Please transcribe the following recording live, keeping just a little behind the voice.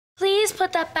Please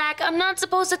put that back. I'm not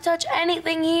supposed to touch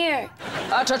anything here.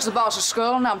 I touched the boss's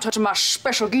skull, now I'm touching my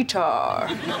special guitar.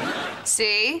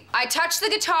 See? I touched the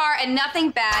guitar and nothing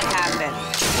bad happened.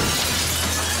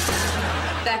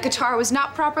 That guitar was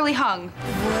not properly hung.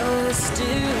 We're still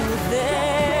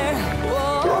there.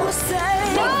 Whoa,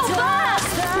 say No, Bob!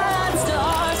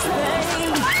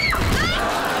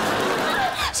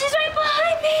 She's right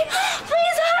behind me.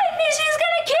 Please hide me. She's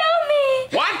gonna kill me.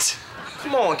 What?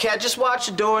 Come on, cat. Just watch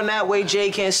the door, and that way Jay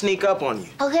can't sneak up on you.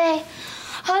 Okay.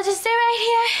 I'll just stay right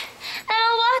here, and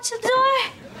I'll watch the door.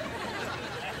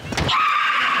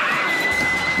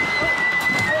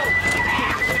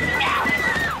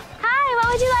 Hi, what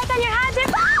would you like on your hot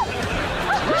dip?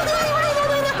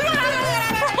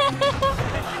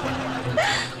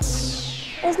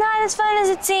 It's not as fun as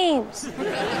it seems.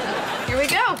 Here we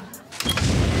go.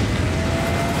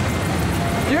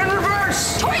 You're in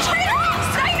reverse! Toy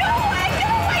trade-offs! I know!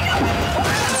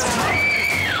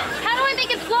 How do I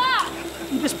make it flop?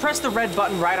 You just press the red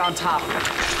button right on top.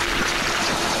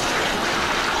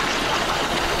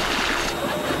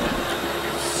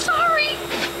 Sorry!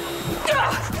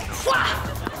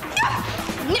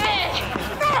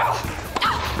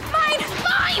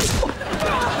 Mine!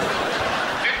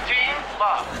 15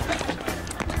 love.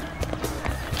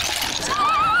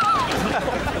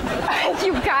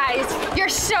 You guys, you're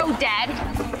so dead.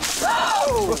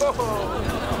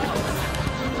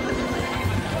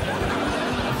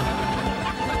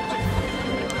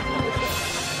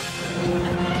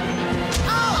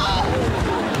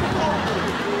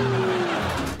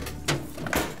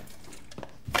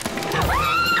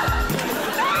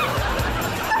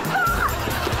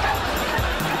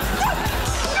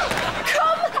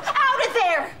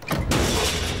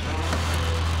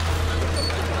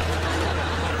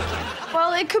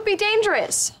 Well, it could be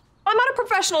dangerous. I'm not a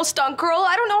professional stunt girl.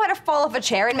 I don't know how to fall off a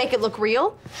chair and make it look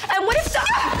real. And what if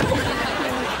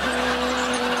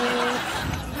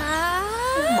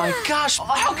Oh my gosh,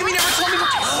 how come you never told me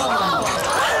what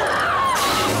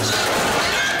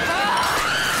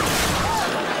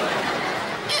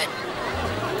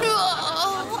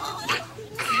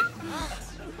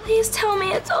Please tell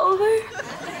me it's over.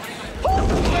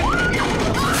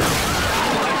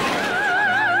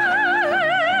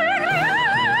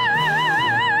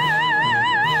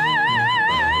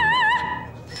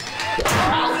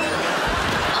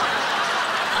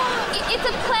 It's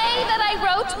a play that I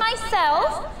wrote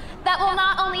myself that will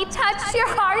not only touch your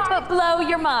heart, but blow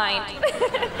your mind.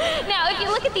 Now, if you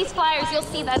look at these flyers, you'll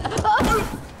see that...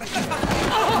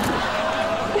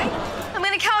 I'm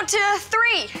gonna count to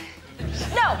 3.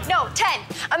 No, 10.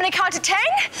 I'm gonna count to 10,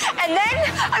 and then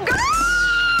I'm gonna...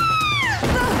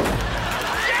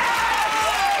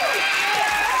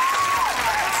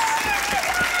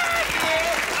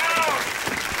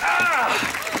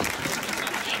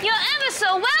 You're ever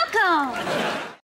so welcome.